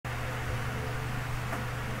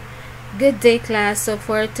Good day, class. So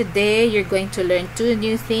for today, you're going to learn two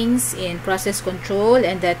new things in process control,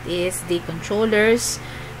 and that is the controllers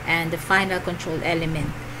and the final control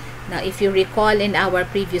element. Now, if you recall in our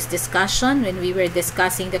previous discussion when we were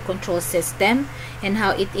discussing the control system and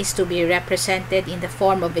how it is to be represented in the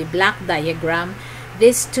form of a block diagram,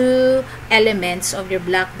 these two elements of your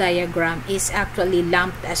block diagram is actually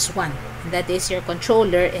lumped as one. That is your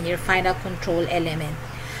controller and your final control element.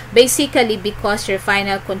 Basically, because your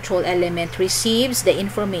final control element receives the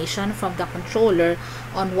information from the controller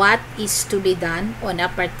on what is to be done on a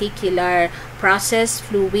particular process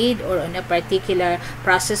fluid or on a particular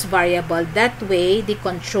process variable. That way, the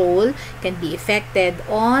control can be effected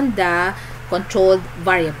on the controlled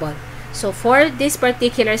variable. So for this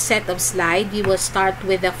particular set of slide, we will start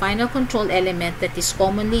with the final control element that is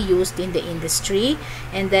commonly used in the industry,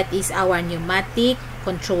 and that is our pneumatic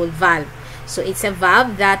control valve. So it's a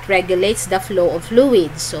valve that regulates the flow of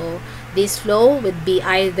fluid. So this flow would be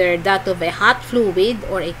either that of a hot fluid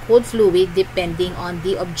or a cold fluid depending on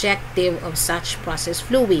the objective of such process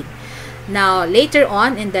fluid. Now later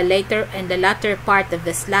on in the latter part of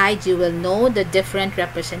the slide, you will know the different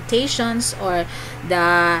representations or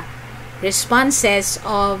the responses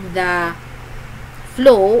of the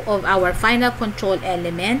flow of our final control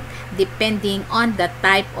element depending on the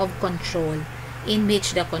type of control in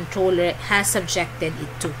which the controller has subjected it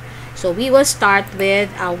to. So we will start with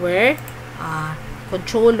our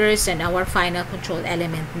controllers and our final control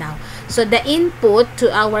element now. So the input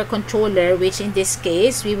to our controller, which in this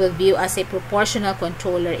case we will view as a proportional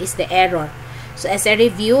controller, is the error. So as a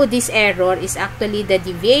review, this error is actually the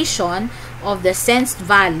deviation of the sensed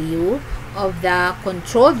value of the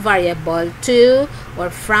controlled variable to or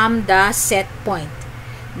from the set point.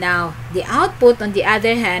 Now, the output, on the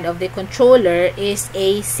other hand, of the controller is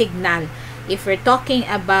a signal. If we're talking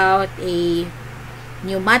about a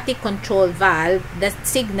pneumatic control valve, the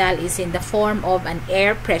signal is in the form of an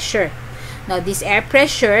air pressure. Now, this air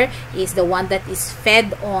pressure is the one that is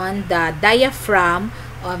fed on the diaphragm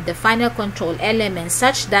of the final control element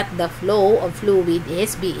such that the flow of fluid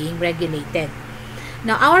is being regulated.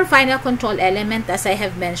 Now, our final control element, as I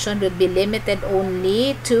have mentioned, would be limited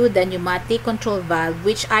only to the pneumatic control valve,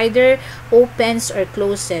 which either opens or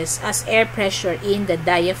closes as air pressure in the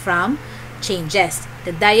diaphragm changes.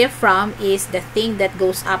 The diaphragm is the thing that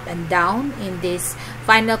goes up and down in this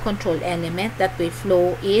final control element. That way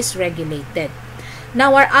flow is regulated.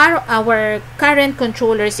 Now, our current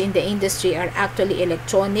controllers in the industry are actually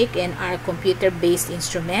electronic and are computer-based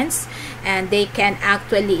instruments, and they can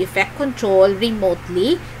actually effect control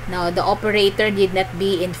remotely. Now, the operator need not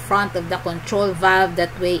be in front of the control valve.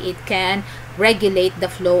 That way, it can regulate the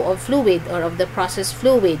flow of fluid or of the process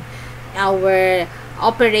fluid. Our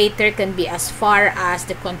operator can be as far as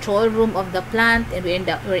the control room of the plant, and we're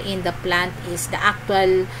in the plant is the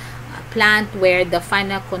actual plant where the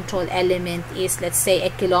final control element is, let's say,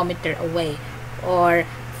 1 kilometer away or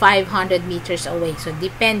 500 meters away. So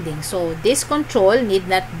depending. So this control need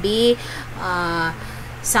not be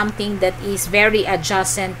something that is very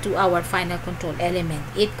adjacent to our final control element.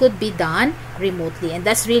 It could be done remotely, and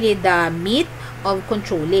that's really the meat of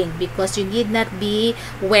controlling, because you need not be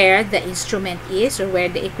where the instrument is or where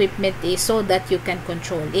the equipment is so that you can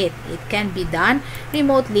control it. It can be done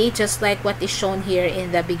remotely, just like what is shown here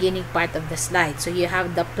in the beginning part of the slide. So you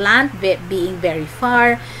have the plant being very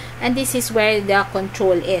far, and this is where the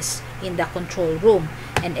control is, in the control room,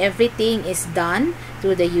 and everything is done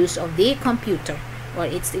through the use of the computer, or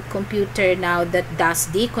it's the computer now that does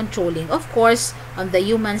the controlling. Of course, on the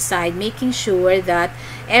human side, making sure that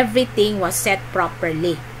everything was set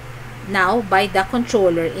properly now by the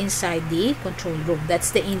controller inside the control room.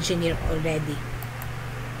 That's the engineer already.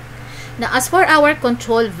 Now, as for our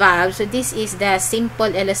control valve, so this is the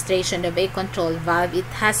simple illustration of a control valve. It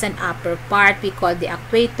has an upper part we call the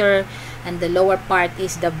actuator, and the lower part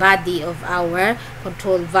is the body of our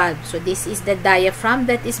control valve. So this is the diaphragm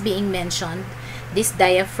that is being mentioned. This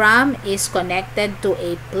diaphragm is connected to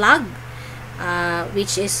a plug,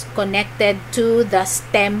 which is connected to the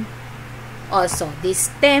stem also.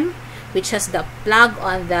 This stem, which has the plug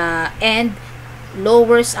on the end,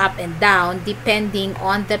 lowers up and down depending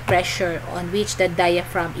on the pressure on which the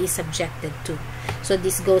diaphragm is subjected to. So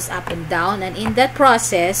this goes up and down, and in that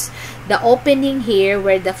process, the opening here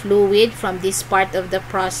where the fluid from this part of the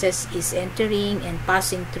process is entering and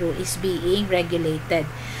passing through is being regulated.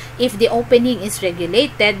 If the opening is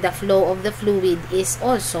regulated, the flow of the fluid is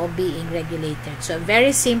also being regulated. So a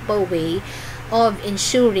very simple way of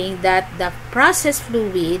ensuring that the process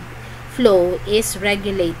fluid flow is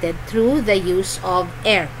regulated through the use of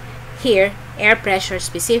air. Here, air pressure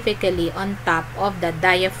specifically on top of the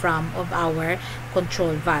diaphragm of our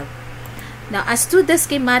control valve. Now, as to the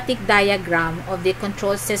schematic diagram of the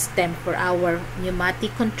control system for our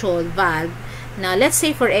pneumatic control valve, now let's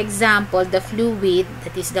say for example the fluid,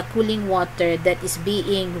 that is the cooling water that is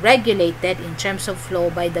being regulated in terms of flow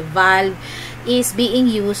by the valve, is being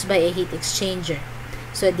used by a heat exchanger.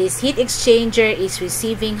 So this heat exchanger is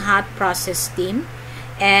receiving hot process steam,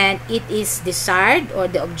 and it is desired, or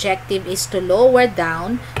the objective is to lower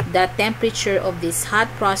down the temperature of this hot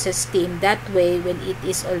process steam. That way, when it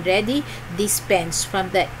is already dispensed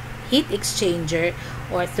from the heat exchanger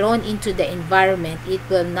or thrown into the environment, it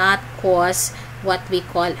will not cause what we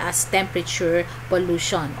call as temperature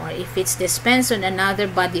pollution. Or if it's dispensed on another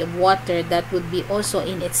body of water, that would be also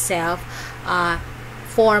in itself a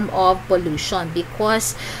form of pollution,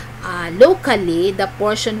 because locally, the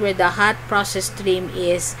portion where the hot process stream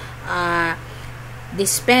is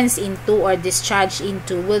dispensed into or discharged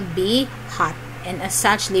into will be hot, and as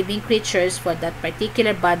such, living creatures for that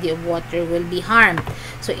particular body of water will be harmed.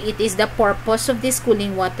 So it is the purpose of this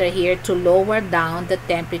cooling water here to lower down the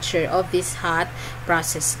temperature of this hot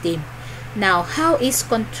process steam. Now, how is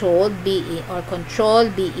control being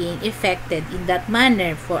effected in that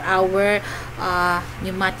manner for our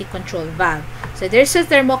pneumatic control valve? So there's a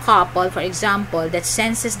thermocouple, for example, that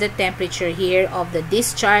senses the temperature here of the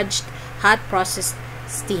discharged hot process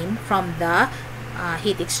steam from the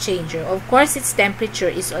heat exchanger. Of course, its temperature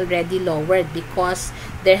is already lowered because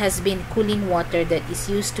there has been cooling water that is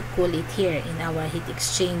used to cool it here in our heat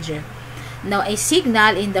exchanger. Now, a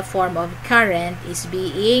signal in the form of current is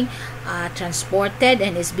being transported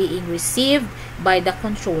and is being received by the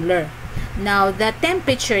controller. Now, the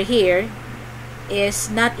temperature here is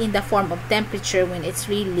not in the form of temperature when it's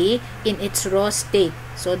really in its raw state.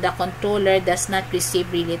 So, the controller does not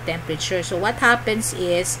receive really temperature. So, what happens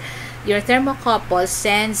is your thermocouple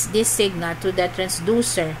sends this signal to the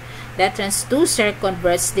transducer. The transducer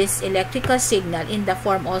converts this electrical signal in the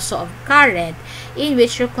form also of current, in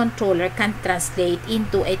which your controller can translate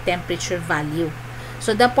into a temperature value.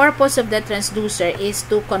 So the purpose of the transducer is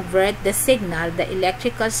to convert the signal, the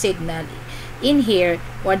electrical signal in here,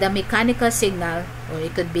 or the mechanical signal, or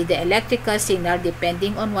it could be the electrical signal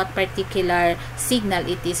depending on what particular signal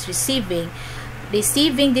it is receiving.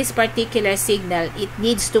 Receiving this particular signal, it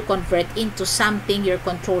needs to convert into something your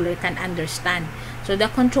controller can understand. So the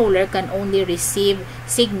controller can only receive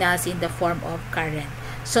signals in the form of current.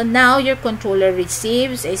 So now your controller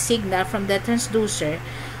receives a signal from the transducer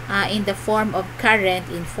in the form of current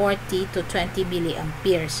in 40 to 20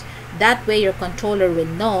 milliamperes. That way your controller will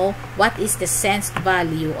know what is the sensed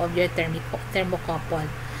value of your thermocouple.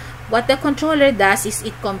 What the controller does is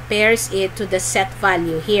it compares it to the set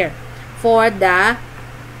value here for the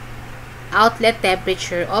outlet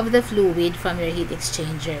temperature of the fluid from your heat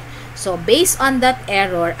exchanger. So based on that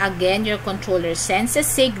error, again, your controller sends a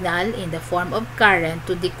signal in the form of current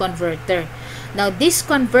to the converter. Now this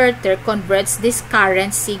converter converts this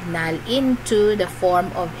current signal into the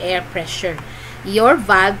form of air pressure. Your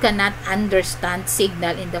valve cannot understand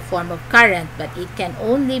signal in the form of current, but it can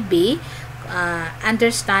only be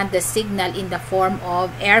understand the signal in the form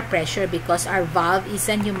of air pressure, because our valve is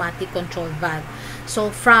a pneumatic control valve. So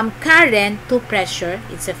from current to pressure,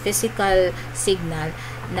 it's a physical signal.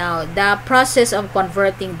 Now the process of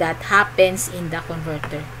converting that happens in the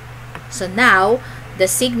converter. So now the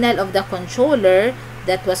signal of the controller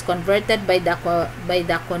that was converted by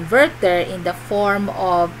the converter in the form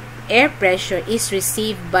of air pressure is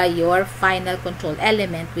received by your final control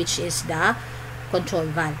element, which is the control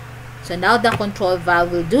valve. So now the control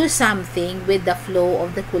valve will do something with the flow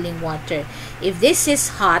of the cooling water. If this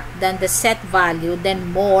is hot than the set value,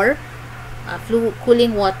 then more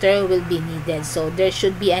cooling water will be needed. So there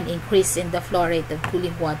should be an increase in the flow rate of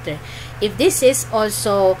cooling water. If this is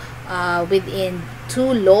also within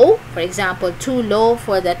too low, for example, too low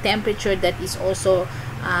for the temperature that is also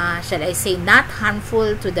shall I say, not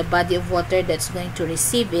harmful to the body of water that's going to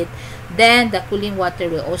receive it, then the cooling water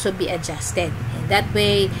will also be adjusted. In that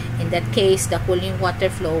way, in that case, the cooling water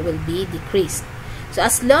flow will be decreased. So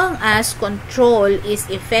as long as control is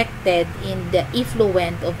effected in the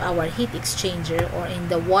effluent of our heat exchanger, or in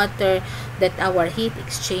the water that our heat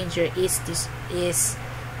exchanger is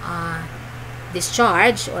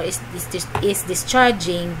discharged or is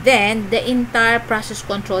discharging, then the entire process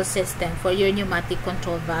control system for your pneumatic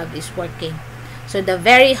control valve is working. So the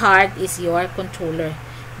very heart is your controller,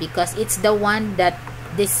 because it's the one that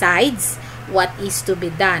decides what is to be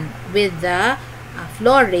done with the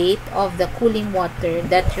flow rate of the cooling water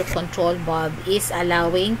that your control valve is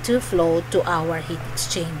allowing to flow to our heat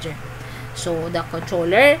exchanger. So the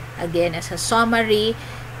controller, again as a summary,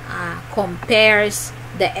 compares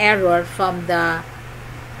the error from the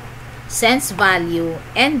sense value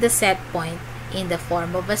and the set point in the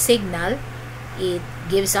form of a signal. It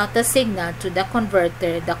gives out the signal to the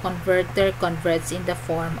converter. The converter converts in the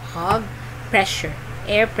form of pressure,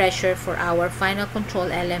 air pressure, for our final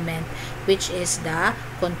control element, which is the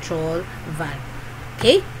control valve.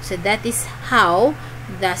 Okay, so that is how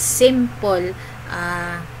the simple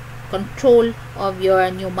control of your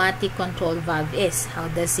pneumatic control valve is. How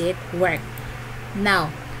does it work?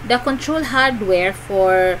 Now, the control hardware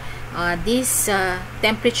for this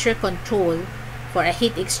temperature control for a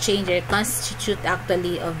heat exchanger constitute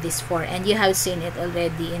actually of these four, and you have seen it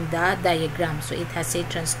already in the diagram. So it has a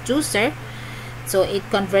transducer, so it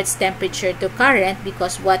converts temperature to current,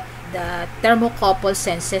 because what the thermocouple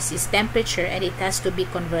senses is temperature, and it has to be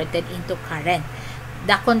converted into current.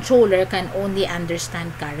 The controller can only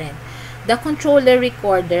understand current. The controller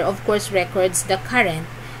recorder, of course, records the current,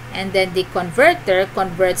 and then the converter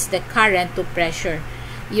converts the current to pressure.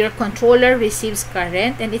 Your controller receives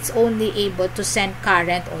current, and it's only able to send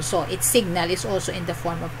current also. Its signal is also in the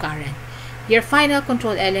form of current. Your final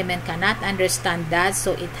control element cannot understand that,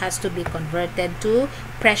 so it has to be converted to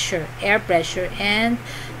pressure, air pressure, and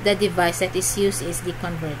the device that is used is the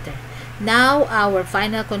converter. Now, our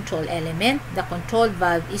final control element, the control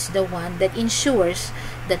valve, is the one that ensures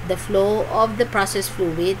that the flow of the process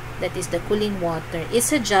fluid, that is the cooling water,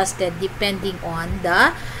 is adjusted depending on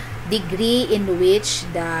the degree in which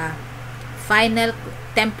the final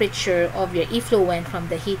temperature of your effluent from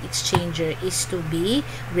the heat exchanger is to be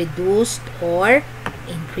reduced or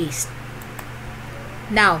increased.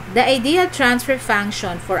 Now, the ideal transfer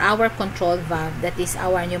function for our control valve, that is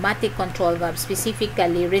our pneumatic control valve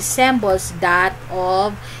specifically, resembles that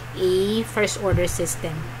of a first order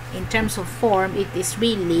system. In terms of form, it is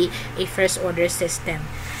really a first order system.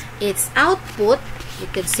 Its output, you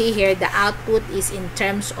can see here, the output is in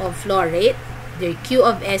terms of flow rate. The Q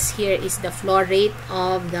of S here is the flow rate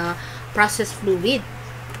of the process fluid.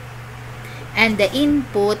 And the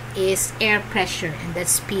input is air pressure, and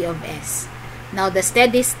that's P of S. Now, the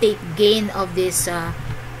steady state gain of this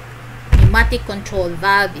pneumatic control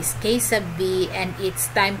valve is K sub V, and its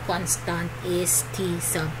time constant is T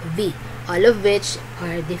sub V, all of which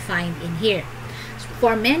are defined in here.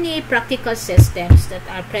 For many practical systems that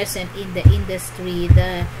are present in the industry,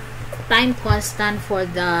 the time constant for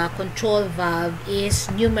the control valve is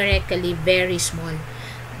numerically very small.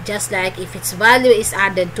 Just like if its value is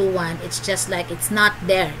added to 1, it's just like it's not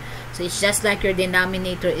there. So it's just like your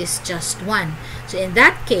denominator is just 1. So in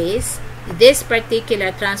that case, this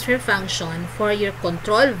particular transfer function for your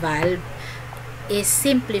control valve is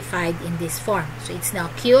simplified in this form. So it's now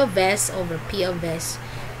Q of S over P of S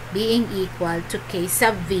being equal to K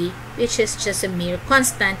sub V, which is just a mere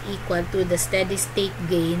constant equal to the steady state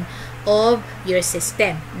gain of your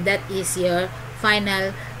system. That is your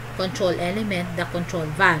final control element, the control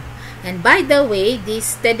valve. And by the way,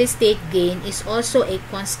 this steady state gain is also a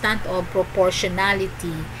constant of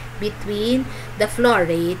proportionality between the flow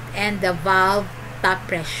rate and the valve top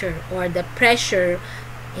pressure, or the pressure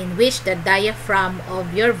in which the diaphragm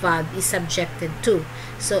of your valve is subjected to.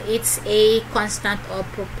 So it's a constant of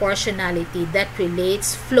proportionality that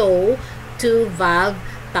relates flow to valve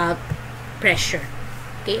top pressure,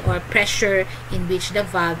 okay, or pressure in which the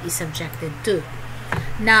valve is subjected to.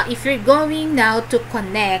 Now, if you're going now to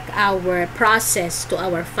connect our process to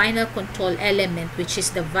our final control element, which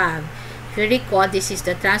is the valve, if you recall, this is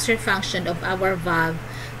the transfer function of our valve,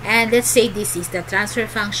 and let's say this is the transfer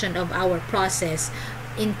function of our process.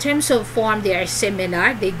 In terms of form, they are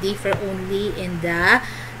similar. They differ only in the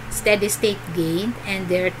steady state gain and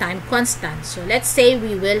their time constant. So let's say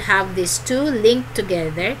we will have these two linked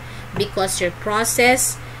together, because your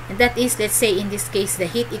process, and that is, let's say in this case, the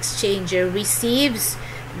heat exchanger receives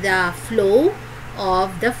the flow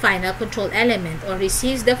of the final control element, or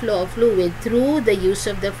receives the flow of fluid through the use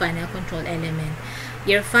of the final control element.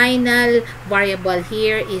 Your final variable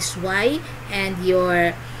here is Y, and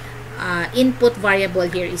your input variable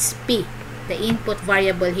here is P. The input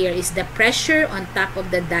variable here is the pressure on top of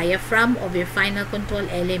the diaphragm of your final control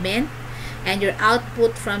element, and your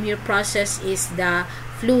output from your process is the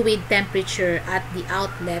fluid temperature at the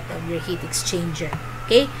outlet of your heat exchanger.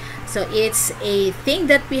 Okay, so it's a thing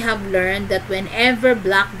that we have learned, that whenever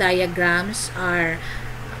block diagrams are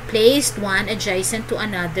placed one adjacent to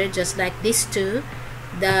another, just like these two,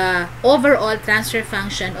 the overall transfer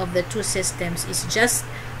function of the two systems is just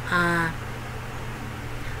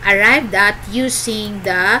arrived at using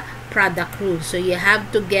the product rule. So you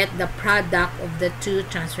have to get the product of the two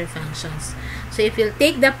transfer functions. So if you'll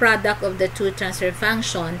take the product of the two transfer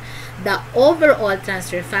function, the overall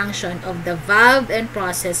transfer function of the valve and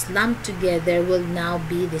process lumped together will now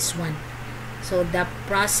be this one. So the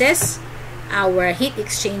process, our heat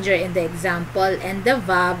exchanger in the example, and the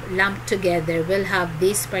valve lumped together will have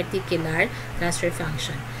this particular transfer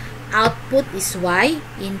function. Output is Y,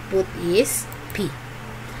 input is P.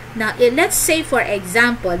 Now, let's say, for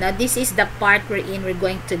example, now this is the part wherein we're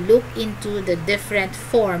going to look into the different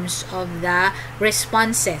forms of the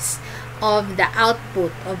responses of the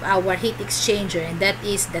output of our heat exchanger, and that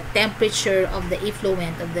is the temperature of the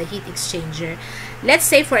effluent of the heat exchanger. Let's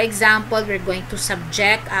say, for example, we're going to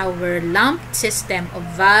subject our lumped system of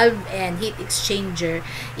valve and heat exchanger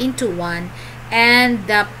into one, and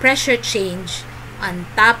the pressure change on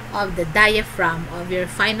top of the diaphragm of your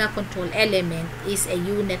final control element is a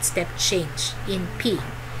unit step change in P.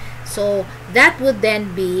 So that would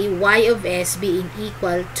then be Y of S being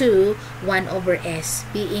equal to 1 over S,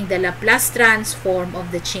 being the Laplace transform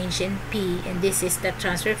of the change in P, and this is the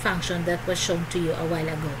transfer function that was shown to you a while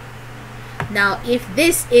ago. Now, if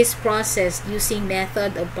this is processed using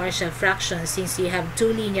method of partial fractions, since you have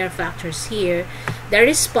two linear factors here, the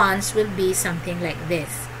response will be something like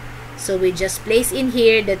this. So we just place in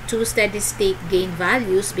here the two steady state gain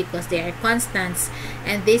values because they are constants,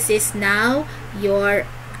 and this is now your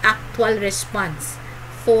actual response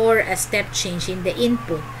for a step change in the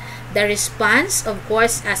input. The response, of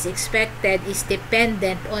course, as expected, is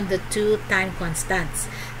dependent on the two time constants,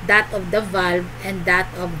 that of the valve and that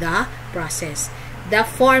of the process. The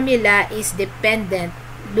formula is dependent,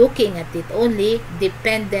 looking at it only,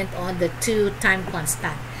 dependent on the two time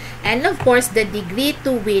constant. And of course, the degree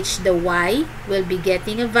to which the Y will be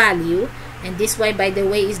getting a value, and this Y, by the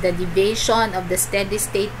way, is the deviation of the steady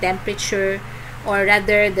state temperature, or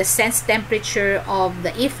rather the sense temperature of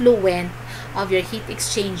the effluent of your heat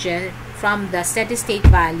exchanger from the steady state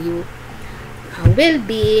value, will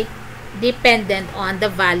be dependent on the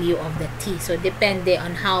value of the T. So depending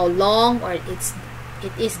on how long, or it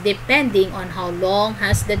is depending on how long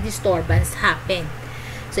has the disturbance happened.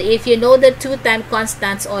 So if you know the two time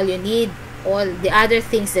constants, all you need, all the other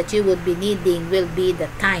things that you would be needing will be the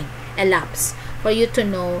time elapsed for you to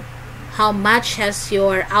know how much has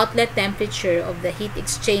your outlet temperature of the heat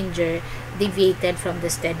exchanger deviated from the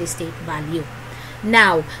steady state value.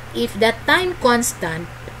 Now, if the time constant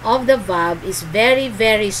of the valve is very,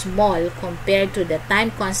 very small compared to the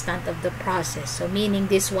time constant of the process, so meaning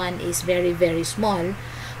this one is very, very small,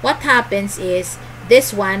 what happens is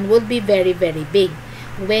this one will be very, very big.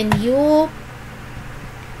 When you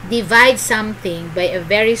divide something by a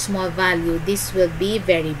very small value, this will be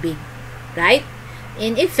very big, right?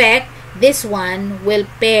 In effect, this one will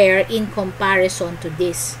pair in comparison to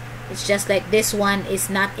this. It's just like this one is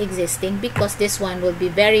not existing because this one will be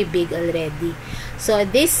very big already. So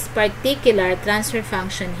this particular transfer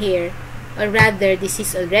function here, or rather this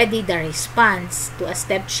is already the response to a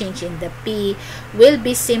step change in the P, will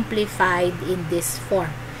be simplified in this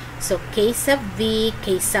form. So K sub V,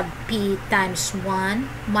 K sub P times 1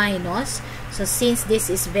 minus, so since this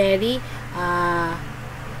is very,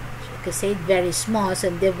 you could say very small,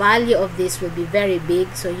 so the value of this will be very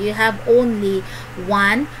big, so you have only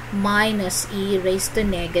 1 minus e raised to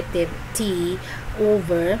negative t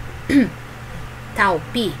over tau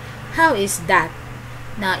P. How is that?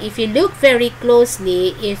 Now, if you look very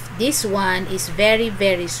closely, if this one is very,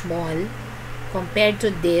 very small compared to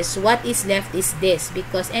this, what is left is this,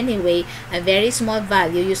 because anyway, a very small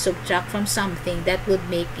value you subtract from something, that would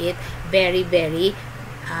make it very, very,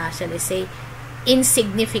 shall I say,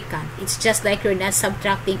 insignificant. It's just like you're not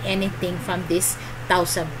subtracting anything from this tau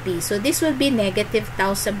sub P. So this will be negative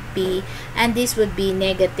tau sub P, and this would be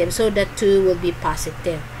negative, so the 2 will be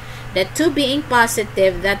positive. The 2 being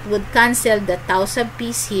positive, that would cancel the tau sub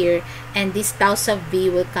P's here, and this tau sub V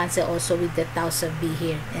will cancel also with the tau sub V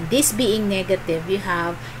here. And this being negative, you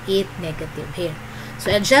have it negative here. So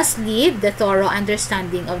I'll just leave the thorough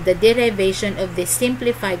understanding of the derivation of the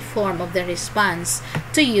simplified form of the response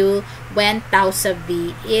to you when tau sub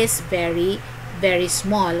V is very, very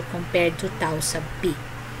small compared to tau sub P.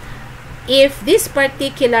 If this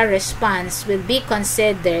particular response will be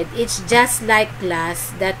considered, it's just like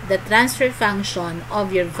class that the transfer function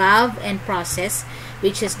of your valve and process,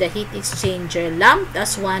 which is the heat exchanger, lumped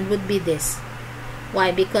as one would be this.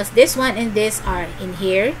 Why? Because this one and this are in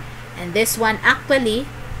here, and this one actually,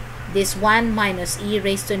 this 1 minus e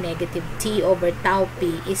raised to negative t over tau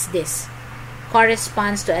P is this.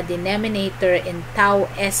 Corresponds to a denominator in tau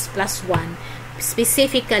s plus 1,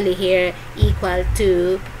 specifically here equal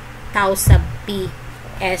to tau sub P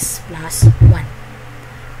s plus 1.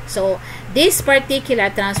 So this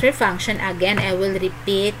particular transfer function, again, I will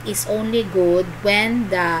repeat, is only good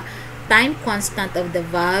when the time constant of the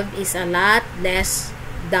valve is a lot less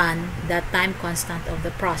than the time constant of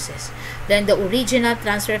the process. Then the original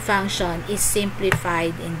transfer function is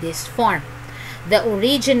simplified in this form. The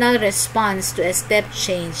original response to a step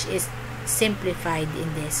change is simplified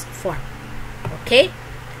in this form. Okay,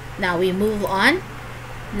 now we move on.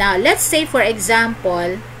 Now let's say, for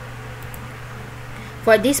example,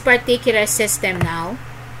 for this particular system now,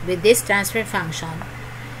 with this transfer function,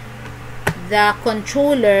 the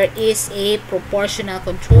controller is a proportional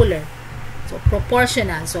controller. So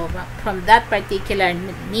proportional, so from that particular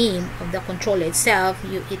name of the controller itself,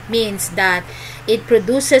 it means that it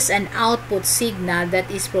produces an output signal that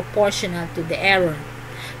is proportional to the error.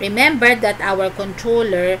 Remember that our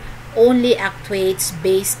controller only actuates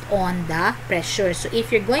based on the pressure. So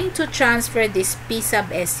if you're going to transfer this P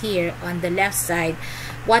sub S here on the left side,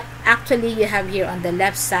 what actually you have here on the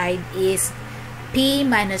left side is P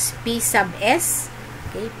minus P sub S,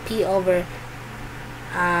 okay,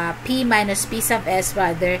 P minus P sub S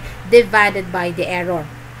rather, divided by the error.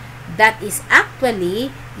 That is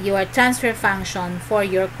actually your transfer function for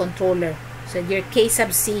your controller. So your K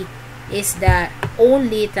sub C is the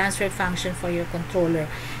only transfer function for your controller.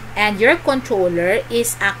 And your controller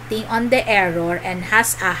is acting on the error and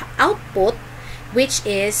has an output which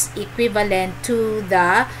is equivalent to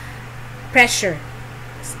the pressure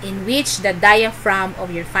in which the diaphragm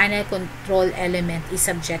of your final control element is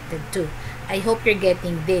subjected to. I hope you're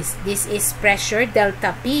getting this. This is pressure,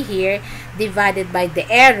 delta P here, divided by the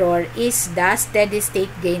error is the steady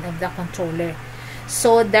state gain of the controller.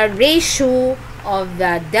 So the ratio of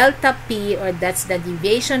the delta P, or that's the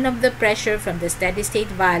deviation of the pressure from the steady state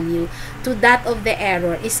value to that of the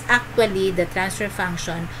error, is actually the transfer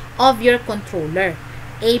function of your controller.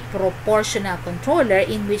 A proportional controller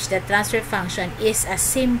in which the transfer function is a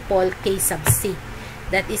simple K sub C.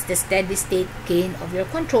 That is the steady state gain of your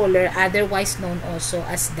controller, otherwise known also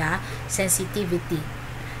as the sensitivity.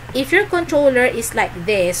 If your controller is like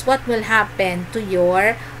this, what will happen to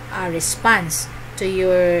your response, to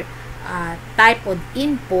your type of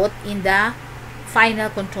input in the final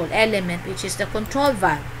control element, which is the control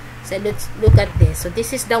valve? So let's look at this. So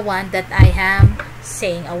this is the one that I am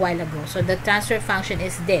saying a while ago. So the transfer function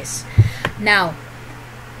is this. Now,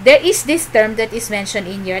 there is this term that is mentioned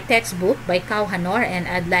in your textbook by Kauhanor, and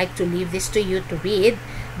I'd like to leave this to you to read,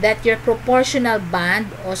 that your proportional band,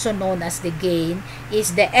 also known as the gain,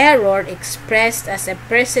 is the error expressed as a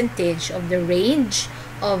percentage of the range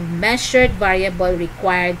of measured variable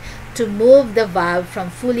required to move the valve from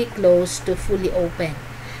fully closed to fully open.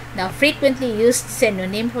 Now, frequently used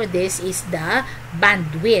synonym for this is the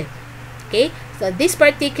bandwidth. Okay, so this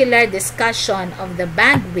particular discussion of the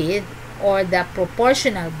bandwidth or the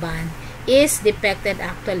proportional band is depicted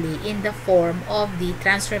actually in the form of the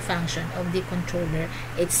transfer function of the controller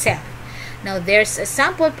itself. Now, there's a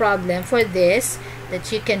sample problem for this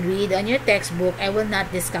that you can read on your textbook. I will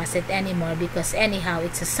not discuss it anymore because anyhow,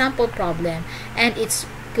 it's a sample problem and it's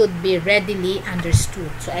could be readily understood.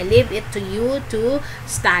 So I leave it to you to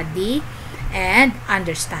study and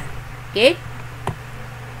understand. Okay?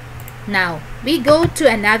 Now, we go to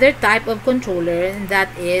another type of controller, and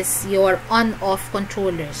that is your on-off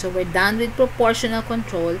controller. So we're done with proportional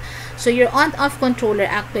control. So your on-off controller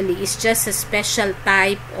actually is just a special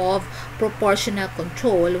type of proportional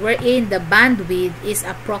control wherein the bandwidth is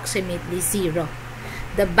approximately 0.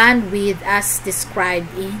 The bandwidth as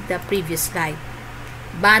described in the previous slide.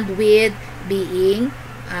 Bandwidth being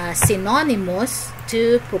synonymous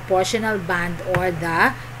to proportional band or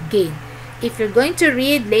the gain. If you're going to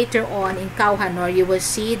read later on in Kauhanor, you will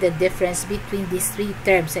see the difference between these three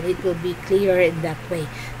terms and it will be clear in that way.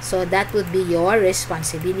 So that would be your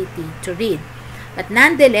responsibility to read. But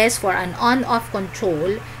nonetheless, for an on-off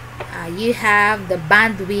control, you have the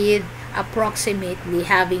bandwidth approximately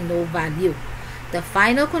having no value. The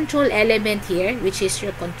final control element here, which is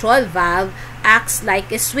your control valve, acts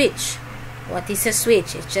like a switch. What is a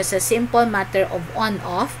switch? It's just a simple matter of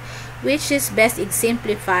on-off, which is best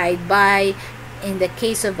exemplified by, in the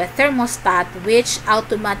case of a thermostat, which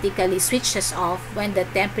automatically switches off when the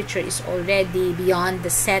temperature is already beyond the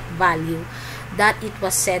set value that it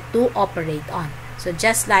was set to operate on. So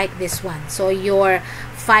just like this one. So your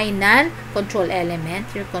final control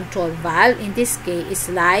element, your control valve, in this case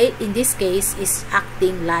is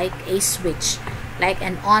acting like a switch, like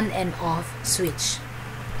an on and off switch.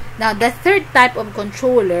 Now, the third type of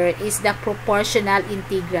controller is the proportional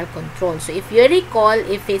integral control. So, if you recall,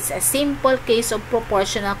 if it's a simple case of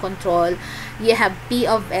proportional control, you have P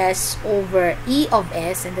of S over E of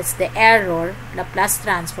S, and that's the error, Laplace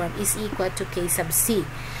transform, is equal to K sub C.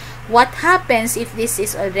 What happens if this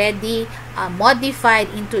is already modified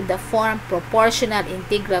into the form proportional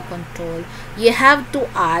integral control? You have to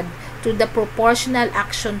add to the proportional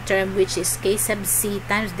action term, which is K sub C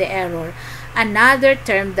times the error, another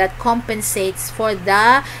term that compensates for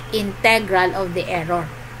the integral of the error.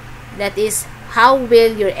 That is, how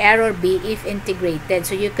will your error be if integrated?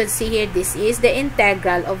 So you can see here, this is the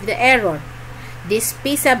integral of the error. This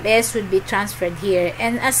P sub S would be transferred here,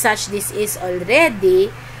 and as such, this is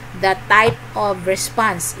already the type of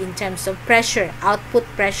response in terms of pressure, output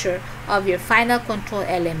pressure of your final control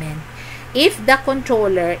element, if the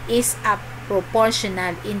controller is a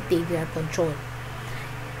proportional integral control.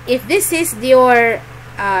 If this is your,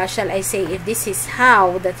 shall I say, if this is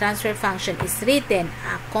how the transfer function is written,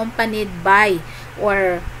 accompanied by,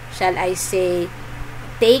 or shall I say,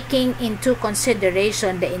 taking into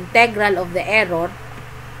consideration the integral of the error,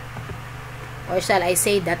 or shall I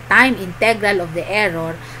say the time integral of the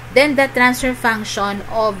error, then the transfer function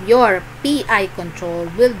of your PI control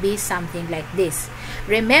will be something like this.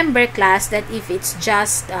 Remember, class, that if it's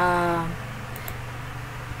just a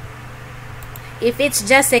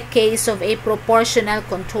case of a proportional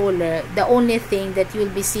controller, the only thing that you'll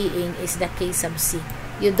be seeing is the K sub C.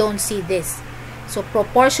 You don't see this. So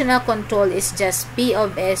proportional control is just P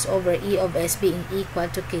of S over E of S being equal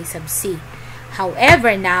to K sub C.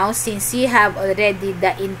 However, now, since you have already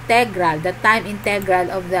the integral, the time integral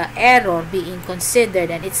of the error being considered,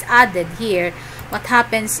 and it's added here, what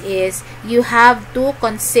happens is you have to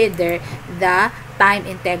consider the time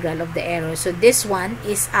integral of the error. So this one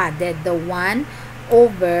is added, the 1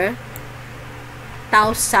 over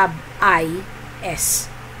tau sub I S.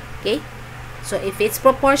 Okay? So if it's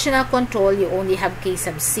proportional control, you only have K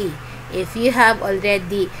sub C. If you have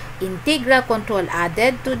already integral control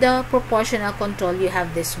added to the proportional control, you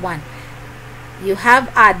have this one. You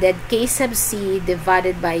have added K sub C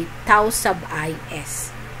divided by tau sub I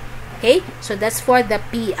S. Okay? So that's for the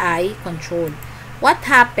PI control. What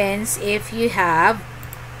happens if you have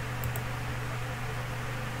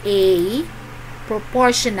a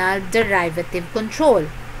proportional derivative control?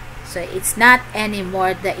 So it's not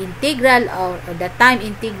anymore the integral or the time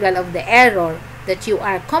integral of the error that you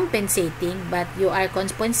are compensating, but you are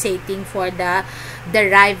compensating for the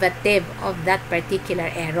derivative of that particular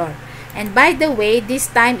error. And by the way, this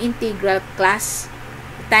time integral, class,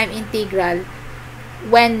 time integral,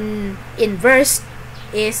 when inversed,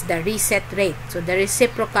 is the reset rate. So the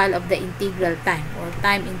reciprocal of the integral time, or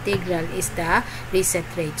time integral, is the reset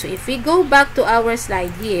rate. So if we go back to our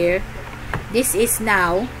slide here, this is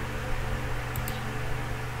now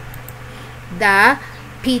the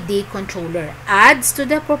PD controller. Adds to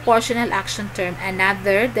the proportional action term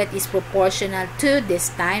another that is proportional to, this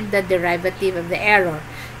time, the derivative of the error.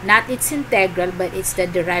 Not its integral, but it's the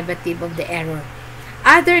derivative of the error.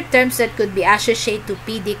 Other terms that could be associated to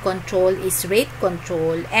PD control is rate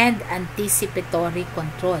control and anticipatory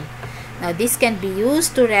control. Now, this can be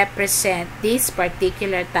used to represent this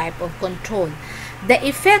particular type of control. The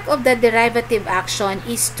effect of the derivative action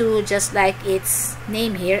is to, just like its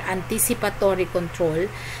name here, anticipatory control,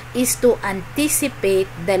 is to anticipate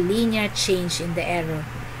the linear change in the error.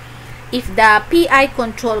 If the PI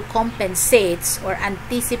control compensates, or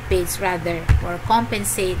anticipates rather, or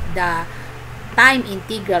compensate the time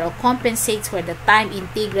integral, or compensates for the time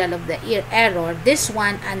integral of the error, this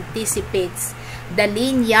one anticipates the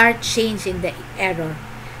linear change in the error.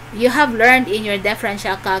 You have learned in your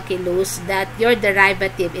differential calculus that your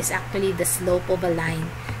derivative is actually the slope of a line.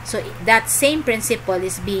 So that same principle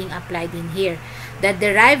is being applied in here. The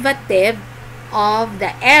derivative of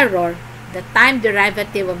the error, the time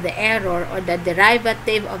derivative of the error, or the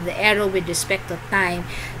derivative of the error with respect to time,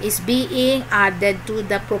 is being added to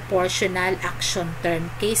the proportional action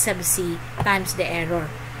term, K sub C times the error.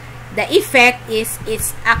 The effect is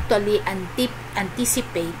it's actually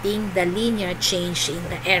anticipating the linear change in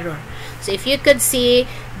the error. So if you could see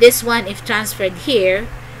this one, if transferred here,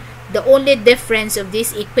 the only difference of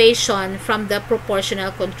this equation from the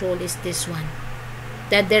proportional control is this one,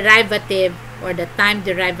 the derivative, or the time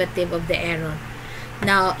derivative of the error.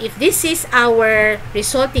 Now, if this is our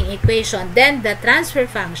resulting equation, then the transfer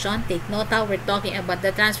function, take note how we're talking about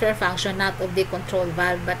the transfer function, not of the control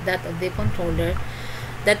valve, but that of the controller.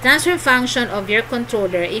 The transfer function of your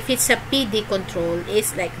controller, if it's a PD control,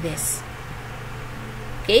 is like this.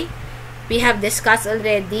 Okay? We have discussed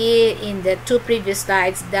already in the two previous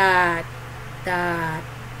slides that the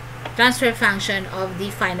transfer function of the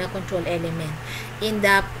final control element. In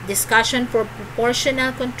the discussion for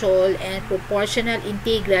proportional control and proportional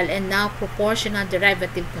integral and now proportional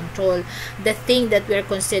derivative control, the thing that we're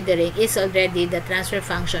considering is already the transfer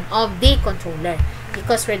function of the controller,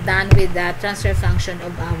 because we're done with the transfer function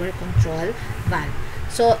of our control valve.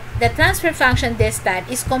 So the transfer function this time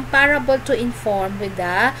is comparable to inform with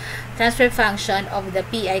the transfer function of the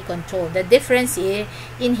PI control. The difference in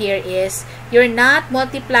here is you're not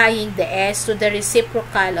multiplying the S to the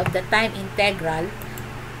reciprocal of the time integral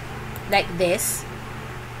like this,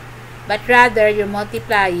 but rather you're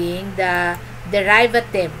multiplying the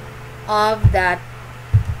derivative of the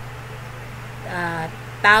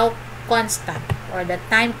tau constant or the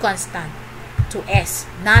time constant to S,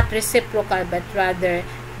 not reciprocal, but rather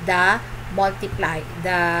the multiply,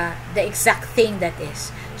 the exact thing that is.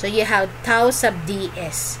 So you have tau sub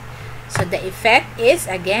ds. So the effect is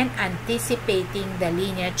again anticipating the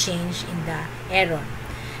linear change in the error.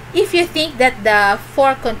 If you think that the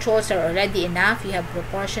 4 controls are already enough, you have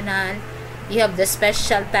proportional, you have the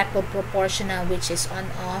special type of proportional which is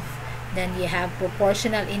on-off, then you have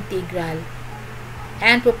proportional integral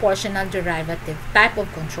and proportional derivative type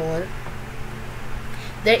of control.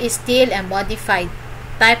 There is still a modified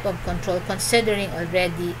type of control considering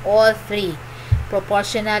already all 3,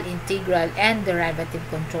 proportional, integral, and derivative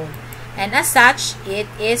control. And as such, it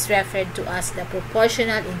is referred to as the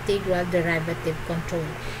proportional, integral, derivative control.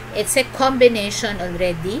 It's a combination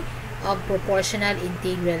already of proportional,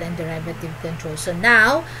 integral, and derivative control. So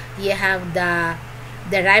now, you have the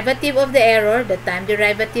derivative of the error, the time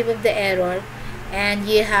derivative of the error, and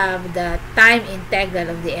you have the time integral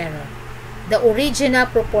of the error. The original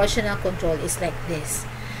proportional control is like this.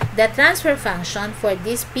 The transfer function for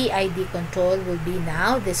this PID control will be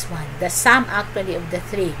now this one, the sum actually of the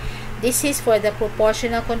 3. This is for the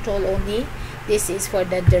proportional control only. This is for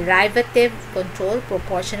the derivative control,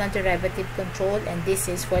 proportional derivative control, and this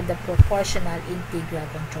is for the proportional integral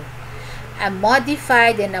control. A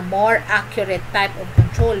modified and a more accurate type of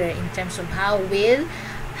controller in terms of how well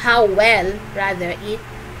it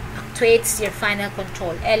actuates your final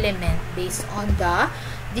control element based on the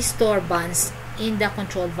disturbance in the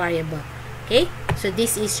control variable. Okay, so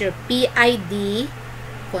this is your PID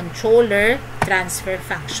controller transfer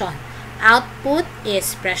function. Output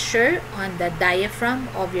is pressure on the diaphragm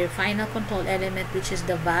of your final control element, which is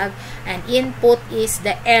the valve, and input is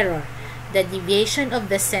the error, the deviation of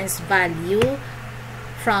the sense value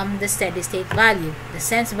from the steady state value. The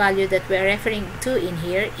sense value that we're referring to in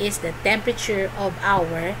here is the temperature of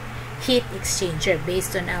our heat exchanger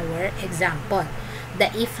based on our example,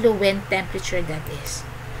 the effluent temperature that is.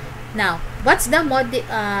 Now, what's the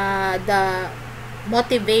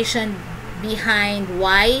motivation behind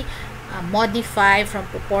why modify from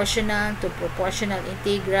proportional to proportional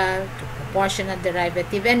integral to proportional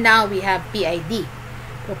derivative, and now we have PID,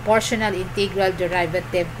 proportional integral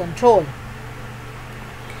derivative control.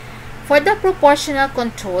 For the proportional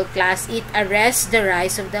control class, it arrests the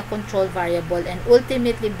rise of the control variable and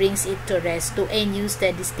ultimately brings it to rest to a new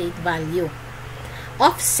steady state value.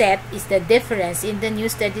 Offset is the difference in the new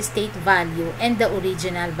steady state value and the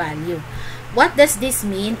original value. What does this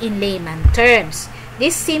mean in layman terms?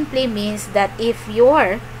 This simply means that if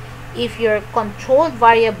your control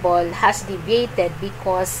variable has deviated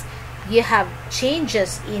because you have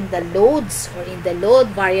changes in the loads or in the load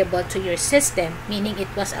variable to your system, meaning it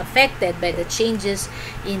was affected by the changes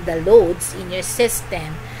in the loads in your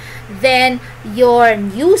system, then your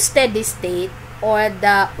new steady state or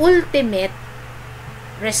the ultimate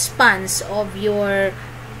response of your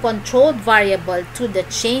controlled variable to the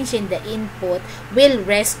change in the input will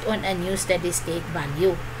rest on a new steady state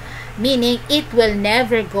value, meaning it will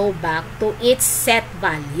never go back to its set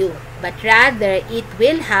value, but rather it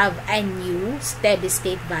will have a new steady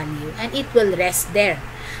state value and it will rest there.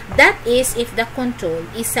 That is if the control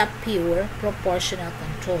is a pure proportional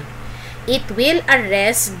control. It will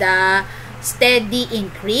arrest the steady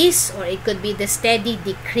increase, or it could be the steady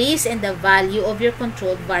decrease in the value of your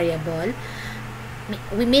controlled variable,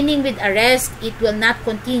 meaning with arrest, it will not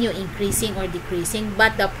continue increasing or decreasing,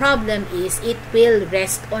 but the problem is it will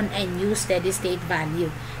rest on a new steady state value.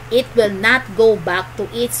 It will not go back to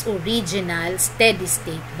its original steady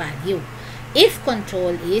state value if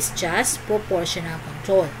control is just proportional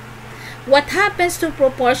control. What happens to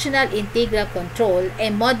proportional integral control,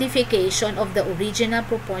 a modification of the original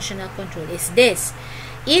proportional control, is this.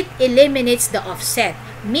 It eliminates the offset,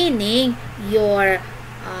 meaning your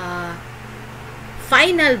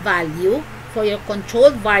final value for your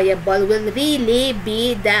controlled variable will really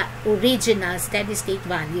be the original steady state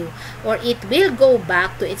value, or it will go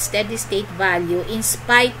back to its steady state value in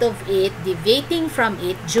spite of it deviating from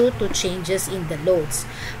it due to changes in the loads.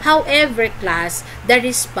 However, class, the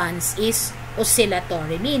response is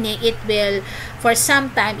oscillatory, meaning it will, for some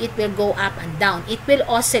time, it will go up and down. It will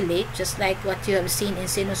oscillate, just like what you have seen in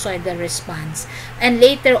sinusoidal response, and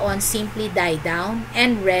later on simply die down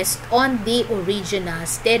and rest on the original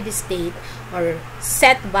steady state or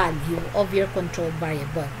set value of your control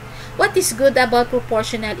variable. What is good about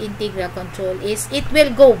proportional integral control is it will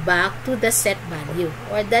go back to the set value,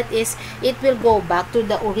 or that is, it will go back to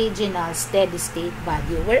the original steady state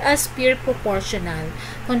value, whereas pure proportional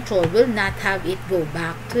control will not have it go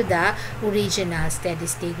back to the original steady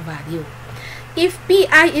state value. If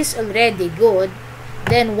PI is already good,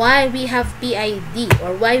 then why we have PID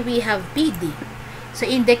or why we have PD? So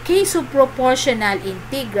in the case of proportional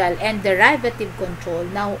integral and derivative control,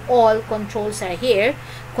 now all controls are here,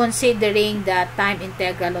 considering the time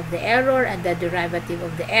integral of the error and the derivative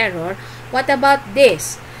of the error. What about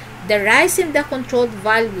this? The rise in the controlled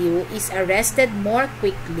value is arrested more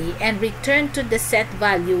quickly and returned to the set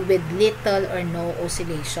value with little or no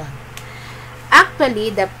oscillation.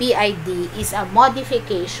 Actually, the PID is a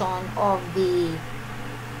modification of the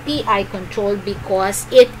PI control because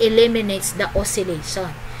it eliminates the oscillation.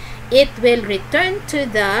 It will return to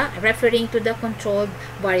the, referring to the controlled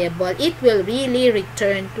variable, it will really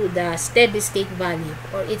return to the steady state value,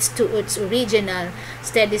 or its original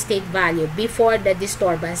steady state value before the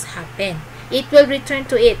disturbance happened. It will return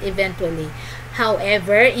to it eventually.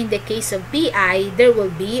 However, in the case of PI, there will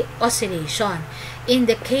be oscillation. In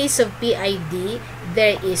the case of PID,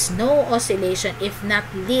 there is no oscillation, if not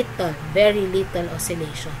little, very little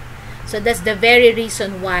oscillation. So that's the very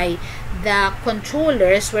reason why the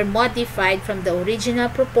controllers were modified from the original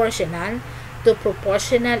proportional to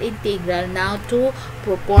proportional integral, now to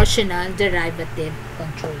proportional derivative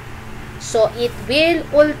control. So it will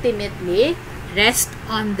ultimately rest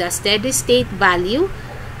on the steady state value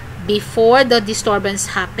before the disturbance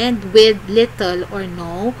happened with little or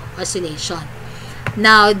no oscillation.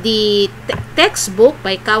 Now, the textbook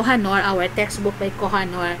by Kauhanor, our textbook by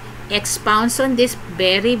Kauhanor, expounds on this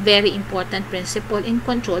very, very important principle in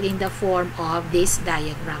control in the form of this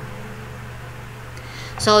diagram.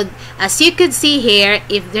 So, as you can see here,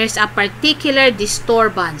 if there's a particular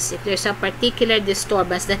disturbance, that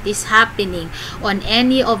is happening on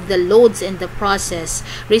any of the loads in the process,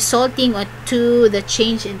 resulting to the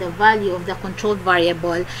change in the value of the control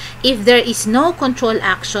variable, if there is no control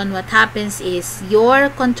action, what happens is your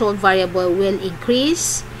control variable will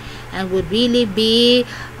increase and would really be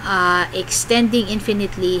extending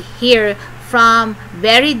infinitely here, from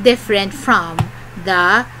very different from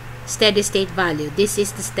the steady state value. This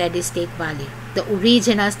is the steady state value, the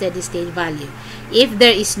original steady state value, if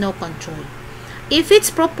there is no control. If it's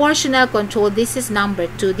proportional control, this is number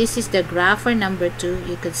 2. This is the graph for number 2.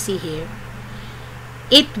 You can see here.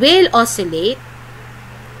 It will oscillate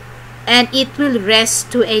and it will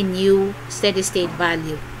rest to a new steady state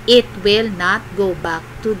value. It will not go back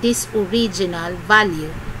to this original value,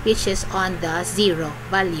 which is on the 0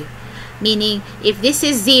 value. Meaning, if this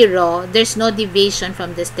is 0, there's no deviation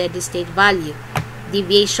from the steady state value.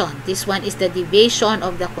 Deviation. This one is the deviation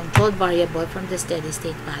of the controlled variable from the steady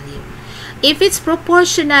state value. If it's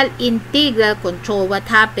proportional integral control, what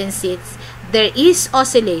happens is there is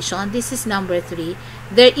oscillation. This is number 3.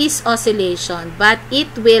 There is oscillation, but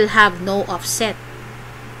it will have no offset.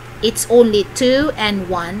 It's only 2 and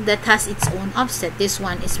 1 that has its own offset. This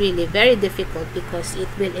one is really very difficult because it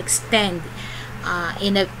will extend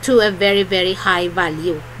to a very, very high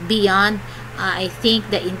value beyond I think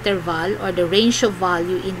the interval or the range of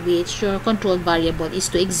value in which your control variable is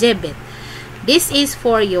to exhibit. This is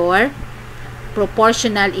for your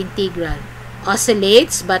proportional integral.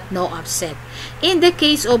 Oscillates but no offset. In the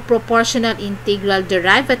case of proportional integral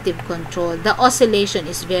derivative control, the oscillation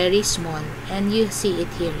is very small, and you see it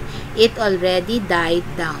here. It already died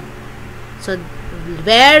down. So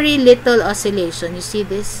very little oscillation. You see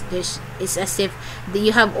this? It's as if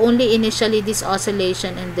you have only initially this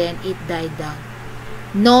oscillation and then it died down.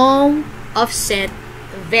 No offset,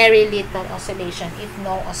 very little oscillation, if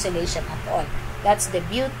no oscillation at all. That's the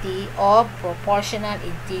beauty of proportional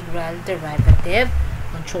integral derivative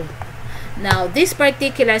control. Now, this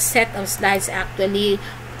particular set of slides actually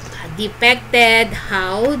depicted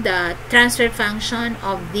how the transfer function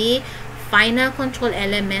of the final control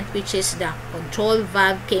element, which is the control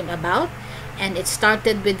valve, came about. And it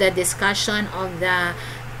started with the discussion of the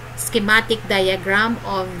schematic diagram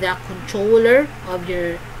of the controller of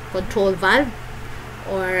your control valve,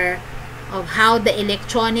 or of how the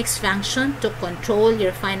electronics function to control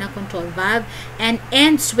your final control valve, and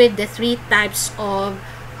ends with the 3 types of,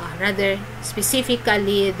 rather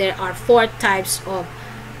specifically, there are 4 types of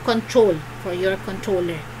control for your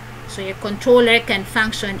controller. So your controller can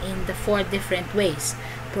function in the 4 different ways: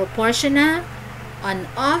 proportional,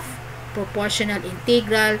 on-off, proportional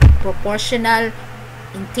integral, proportional,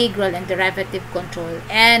 integral, and derivative control.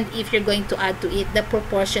 And if you're going to add to it, the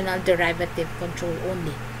proportional derivative control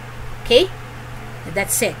only. Okay,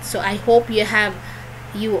 that's it. So I hope you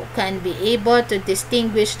can be able to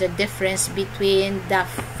distinguish the difference between the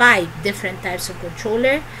 5 different types of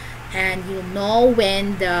controller, and you know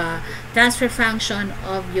when the transfer function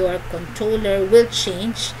of your controller will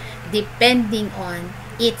change depending on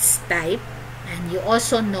its type, and you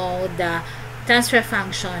also know the transfer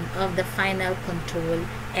function of the final control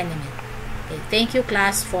element. Okay, thank you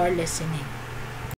class for listening.